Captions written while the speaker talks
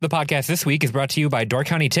The podcast this week is brought to you by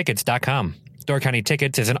DoorCountyTickets.com. Door County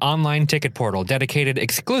Tickets is an online ticket portal dedicated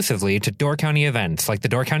exclusively to Door County events like the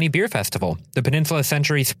Door County Beer Festival, the Peninsula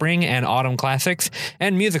Century Spring and Autumn Classics,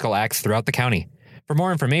 and musical acts throughout the county. For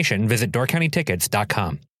more information, visit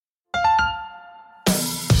DoorCountyTickets.com.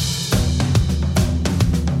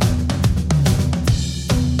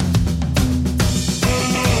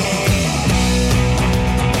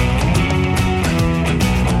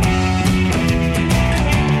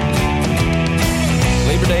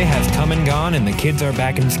 And gone, and the kids are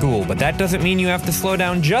back in school, but that doesn't mean you have to slow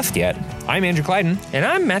down just yet. I'm Andrew Clyden. And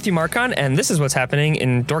I'm Matthew Marcon, and this is what's happening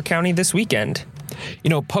in Door County this weekend. You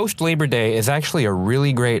know, post-Labor Day is actually a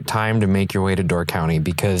really great time to make your way to Door County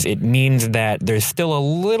because it means that there's still a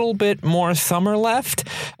little bit more summer left,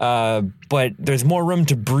 but there's more room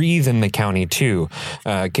to breathe in the county, too.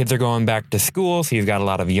 Kids are going back to school, so you've got a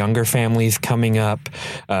lot of younger families coming up,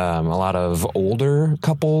 a lot of older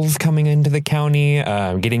couples coming into the county,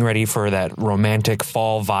 getting ready for that romantic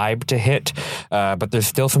fall vibe to hit. But there's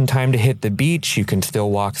still some time to hit the beach. You can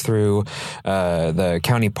still walk through the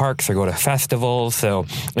county parks or go to festivals. So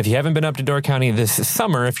if you haven't been up to Door County this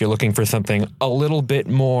summer, if you're looking for something a little bit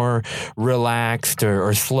more relaxed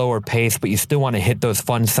or slower pace, but you still want to hit those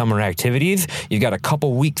fun summer activities, you've got a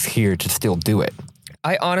couple weeks here to still do it.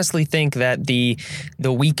 I honestly think that the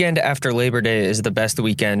weekend after Labor Day is the best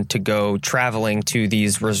weekend to go traveling to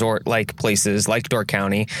these resort-like places like Door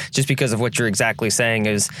County, just because of what you're exactly saying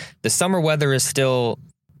is the summer weather is still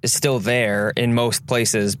there in most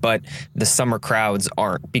places, but the summer crowds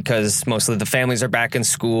aren't because mostly the families are back in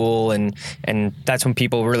school and that's when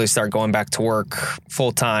people really start going back to work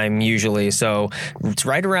full time usually. So it's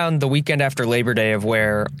right around the weekend after Labor Day of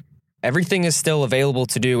where everything is still available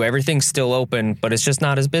to do. Everything's still open, but it's just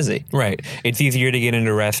not as busy. Right. It's easier to get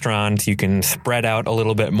into restaurants. You can spread out a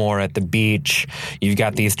little bit more at the beach. You've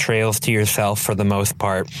got these trails to yourself for the most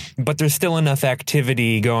part, but there's still enough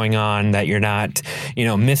activity going on that you're not,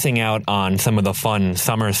 missing out on some of the fun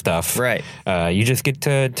summer stuff. Right. You just get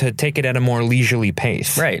to take it at a more leisurely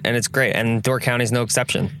pace. Right. And it's great. And Door County is no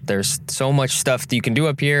exception. There's so much stuff that you can do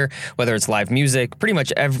up here, whether it's live music, pretty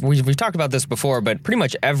much we've talked about this before, but pretty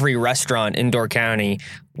much every restaurant in Door County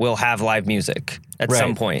will have live music at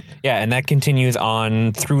some point. Yeah, and that continues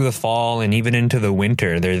on through the fall and even into the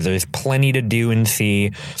winter. There's plenty to do and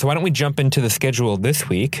see. So why don't we jump into the schedule this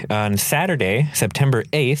week? On Saturday, September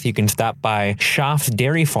 8th, you can stop by Schaaf's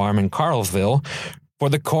Dairy Farm in Carlsville for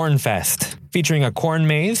the Corn Fest, featuring a corn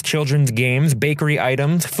maze, children's games, bakery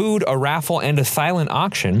items, food, a raffle, and a silent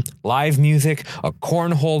auction, live music, a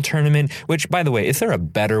cornhole tournament, which, by the way, is there a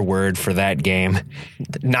better word for that game?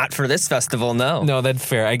 Not for this festival, no. No, that's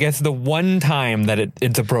fair. I guess the one time that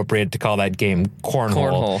it's appropriate to call that game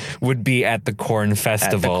cornhole would be at the Corn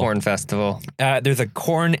Festival. At the Corn Festival. There's a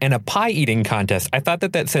corn and a pie eating contest. I thought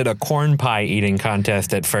that said a corn pie eating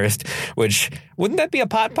contest at first, which, wouldn't that be a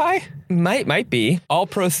pot pie? Might be. All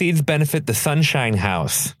proceeds benefit the Sunshine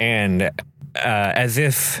House, and as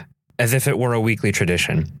if it were a weekly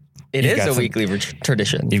tradition. It is a weekly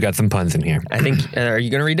tradition. You've got some puns in here. I think, are you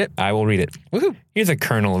going to read it? I will read it. Woohoo! Here's a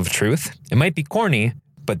kernel of truth. It might be corny,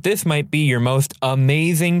 but this might be your most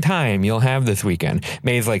amazing time you'll have this weekend.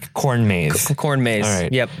 Maze like corn maze. Corn maze. All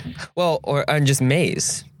right. Yep. Well, and just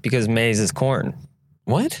maize, because maize is corn.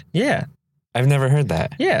 What? Yeah. I've never heard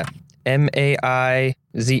that. Yeah.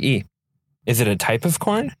 M-A-I-Z-E. Is it a type of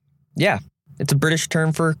corn? Yeah. It's a British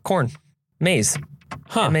term for corn. Maize.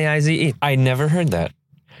 Huh. M-A-I-Z-E. I never heard that.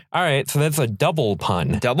 All right, so that's a double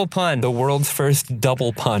pun. Double pun. The world's first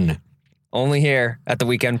double pun. Only here at the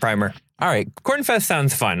Weekend Primer. All right, Corn Fest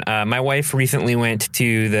sounds fun. My wife recently went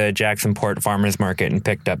to the Jacksonport Farmers Market and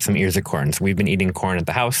picked up some ears of corn. So we've been eating corn at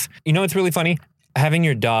the house. You know what's really funny? Having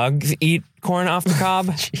your dogs eat corn off the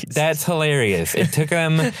cob, that's hilarious. It took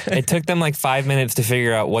them like 5 minutes to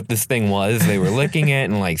figure out what this thing was. They were licking it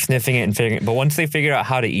and like sniffing it and figuring it. But once they figured out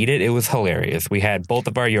how to eat it, it was hilarious. We had both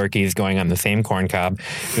of our Yorkies going on the same corn cob.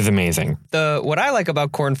 It was amazing. What I like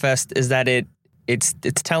about Corn Fest is that it's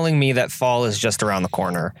telling me that fall is just around the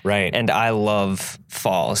corner. Right. And I love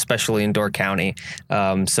fall, especially in Door County.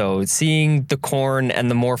 So seeing the corn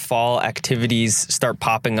and the more fall activities start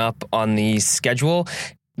popping up on the schedule,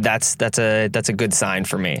 that's a good sign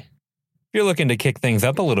for me. If you're looking to kick things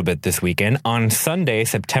up a little bit this weekend, on Sunday,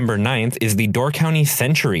 September 9th, is the Door County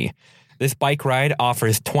Century. This bike ride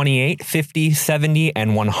offers 28, 50, 70,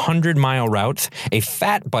 and 100-mile routes, a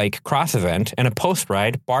fat bike cross event, and a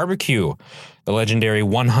post-ride barbecue. The legendary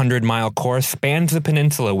 100-mile course spans the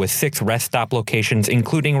peninsula with 6 rest stop locations,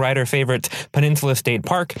 including rider favorites Peninsula State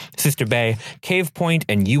Park, Sister Bay, Cave Point,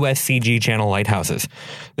 and USCG Channel lighthouses.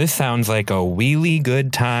 This sounds like a wheelie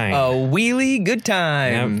good time. A wheelie good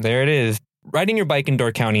time. Yep, there it is. Riding your bike in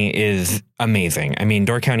Door County is amazing. I mean,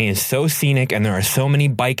 Door County is so scenic, and there are so many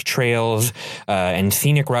bike trails and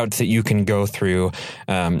scenic routes that you can go through.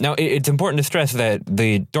 Now, it's important to stress that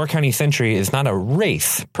the Door County Century is not a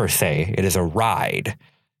race per se. It is a ride.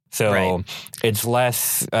 So it's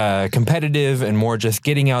less competitive and more just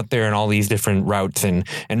getting out there in all these different routes and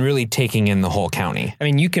really taking in the whole county. I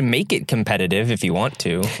mean, you can make it competitive if you want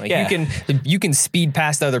to. Like you can speed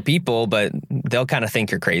past other people, but they'll kind of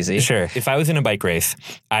think you're crazy. Sure. If I was in a bike race,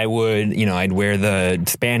 I would, I'd wear the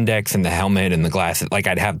spandex and the helmet and the glasses. Like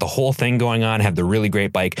I'd have the whole thing going on, have the really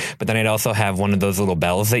great bike, but then I'd also have one of those little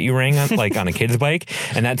bells that you ring on, like on a kid's bike.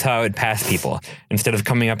 And that's how I would pass people. Instead of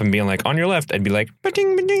coming up and being like, on your left, I'd be like,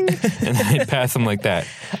 ba-ding, ba-ding. And then I'd pass them like that.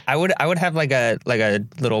 I would have like a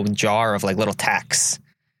little jar of like little tacks,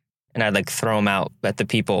 and I'd like throw them out at the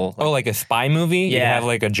people. Oh, like a spy movie? Yeah. You'd have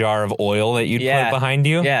like a jar of oil that you'd put behind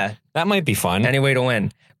you? Yeah. That might be fun. Any way to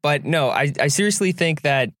win. But no, I seriously think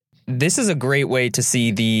that this is a great way to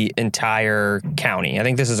see the entire county. I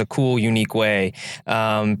think this is a cool, unique way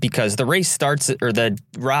because the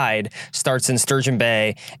ride starts in Sturgeon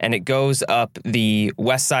Bay and it goes up the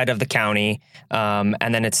west side of the county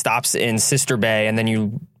and then it stops in Sister Bay, and then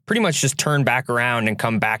you pretty much just turn back around and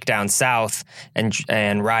come back down south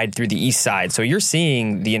and ride through the east side. So you're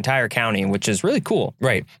seeing the entire county, which is really cool.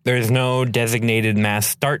 Right. There's no designated mass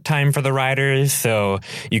start time for the riders, so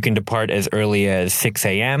you can depart as early as 6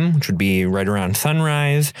 a.m., which would be right around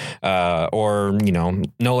sunrise, or,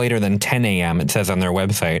 no later than 10 a.m., it says on their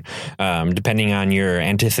website, depending on your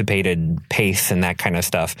anticipated pace and that kind of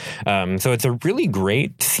stuff. So it's a really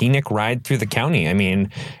great scenic ride through the county. I mean,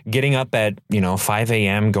 getting up at, 5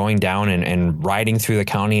 a.m., going down and riding through the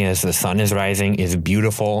county as the sun is rising is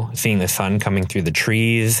beautiful. Seeing the sun coming through the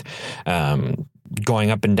trees, going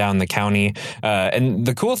up and down the county. And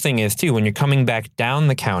the cool thing is, too, when you're coming back down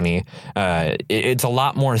the county, it's a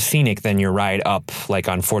lot more scenic than your ride up, like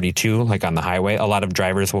on 42, like on the highway. A lot of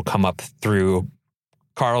drivers will come up through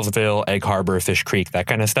Carlsville, Egg Harbor, Fish Creek, that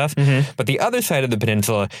kind of stuff. Mm-hmm. But the other side of the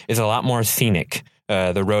peninsula is a lot more scenic.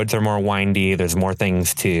 The roads are more windy. There's more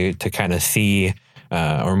things to kind of see.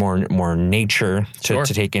 Or more nature to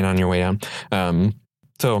take in on your way down.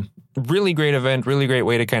 So really great event, really great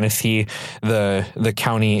way to kind of see the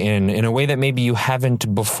county in a way that maybe you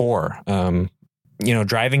haven't before.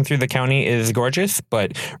 Driving through the county is gorgeous,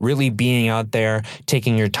 but really being out there,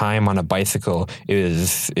 taking your time on a bicycle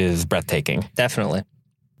is breathtaking. Definitely.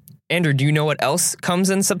 Andrew, do you know what else comes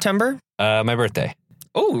in September? My birthday.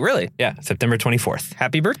 Oh, really? Yeah, September 24th.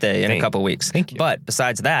 Happy birthday in a couple weeks. Thank you. But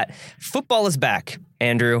besides that, football is back,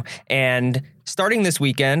 Andrew. And starting this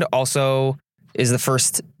weekend also is the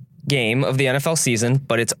first game of the NFL season,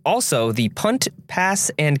 but it's also the punt,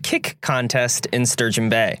 pass, and kick contest in Sturgeon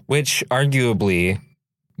Bay. Which arguably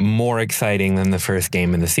more exciting than the first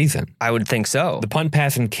game in the season. I would think so. The punt,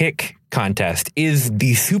 pass, and kick contest is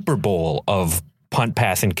the Super Bowl of punt,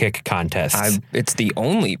 pass, and kick contests. It's the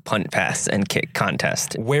only punt, pass, and kick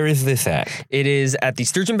contest. Where is this at? It is at the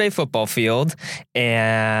Sturgeon Bay football field,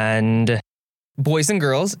 and boys and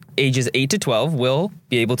girls ages 8 to 12 will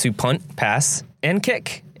be able to punt, pass, and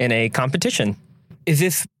kick in a competition. Is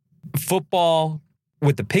this football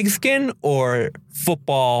with the pigskin or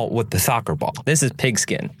football with the soccer ball? This is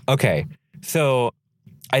pigskin. Okay, so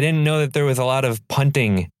I didn't know that there was a lot of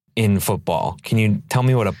punting in football. Can you tell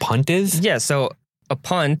me what a punt is? Yeah, so a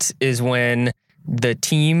punt is when the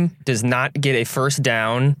team does not get a first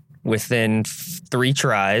down within 3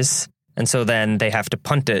 tries, and so then they have to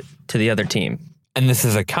punt it to the other team. And this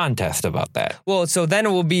is a contest about that. Well, so then it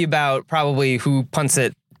will be about probably who punts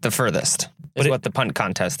it the furthest. Is what the punt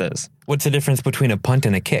contest is. What's the difference between a punt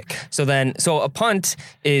and a kick? So a punt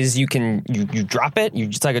is you drop it,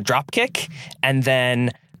 it's like a drop kick, and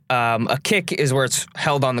then a kick is where it's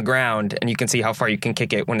held on the ground, and you can see how far you can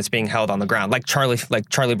kick it when it's being held on the ground, like Charlie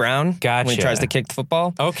Brown. Gotcha. When he tries to kick the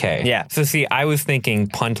football. Okay. Yeah. So see, I was thinking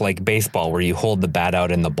punt like baseball, where you hold the bat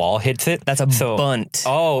out and the ball hits it. That's a bunt.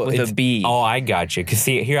 Oh, with a B. Oh, I got you. Because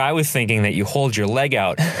see, here I was thinking that you hold your leg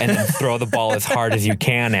out and then throw the ball as hard as you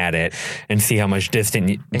can at it, and see how much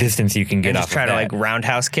distance you can get off. Just try to like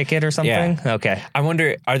roundhouse kick it or something. Yeah. Okay. I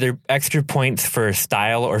wonder, are there extra points for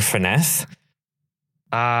style or finesse?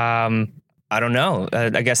 I don't know.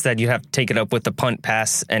 I guess that you'd have to take it up with the punt,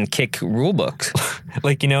 pass, and kick rule books.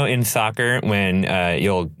 Like, in soccer, when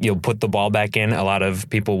you'll put the ball back in, a lot of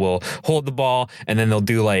people will hold the ball and then they'll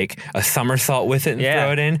do like a somersault with it and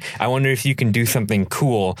throw it in. I wonder if you can do something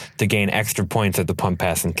cool to gain extra points at the punt,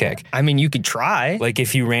 pass, and kick. I mean, you could try. Like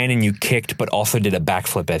if you ran and you kicked, but also did a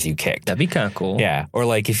backflip as you kicked. That'd be kind of cool. Yeah. Or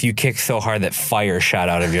like if you kicked so hard that fire shot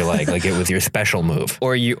out of your leg, like it was your special move.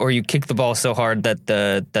 Or you kick the ball so hard that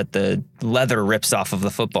the leather rips off of the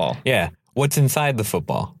football. Yeah. What's inside the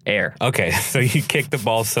football? Air. Okay, so you kick the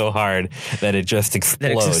ball so hard that it just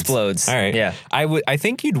explodes. That it explodes. All right. Yeah. I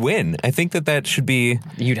think you'd win. I think that should be...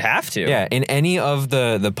 You'd have to. Yeah, in any of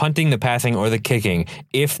the punting, the passing, or the kicking,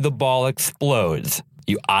 if the ball explodes,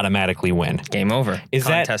 you automatically win. Game over.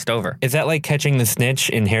 Contest over. Is that like catching the snitch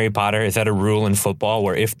in Harry Potter? Is that a rule in football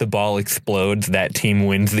where if the ball explodes, that team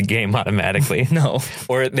wins the game automatically? No.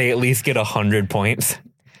 Or they at least get 100 points?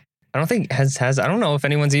 I don't think I don't know if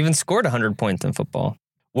anyone's even scored 100 points in football.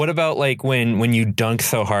 What about like when you dunk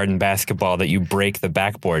so hard in basketball that you break the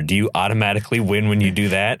backboard? Do you automatically win when you do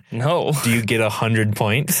that? No. Do you get 100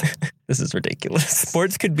 points? This is ridiculous.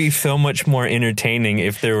 Sports could be so much more entertaining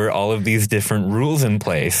if there were all of these different rules in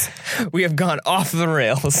place. We have gone off the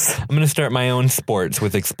rails. I'm going to start my own sports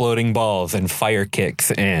with exploding balls and fire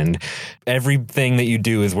kicks, and everything that you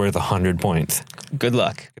do is worth 100 points. Good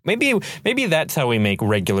luck. Maybe that's how we make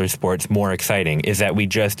regular sports more exciting, is that we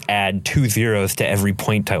just add 2 zeros to every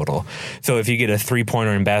point total. So if you get a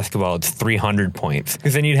 3-pointer in basketball, it's 300 points.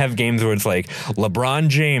 Because then you'd have games where it's like LeBron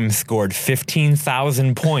James scored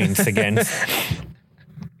 15,000 points against...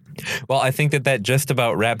 Well, I think that just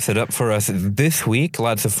about wraps it up for us this week.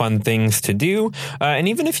 Lots of fun things to do. And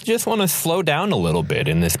even if you just want to slow down a little bit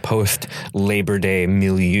in this post-Labor Day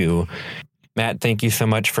milieu... Matt, thank you so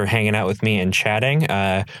much for hanging out with me and chatting.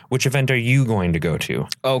 Which event are you going to go to?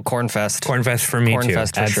 Oh, Cornfest. Cornfest for me, too.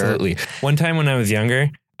 Cornfest for Absolutely. Sure. One time when I was younger,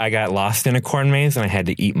 I got lost in a corn maze and I had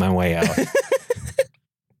to eat my way out. All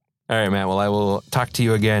right, Matt. Well, I will talk to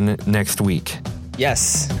you again next week.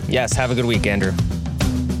 Yes. Have a good week, Andrew.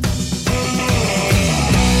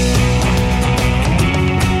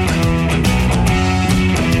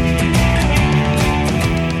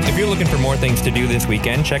 Looking for more things to do this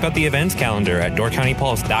weekend, check out the events calendar at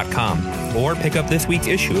DoorCountyPulse.com or pick up this week's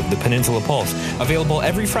issue of the Peninsula Pulse, available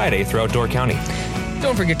every Friday throughout Door County.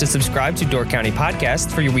 Don't forget to subscribe to Door County Podcast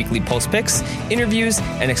for your weekly Pulse picks, interviews,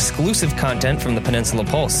 and exclusive content from the Peninsula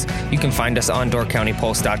Pulse. You can find us on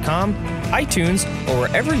DoorCountyPulse.com, iTunes, or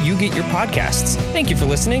wherever you get your podcasts. Thank you for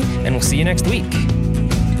listening, and we'll see you next week.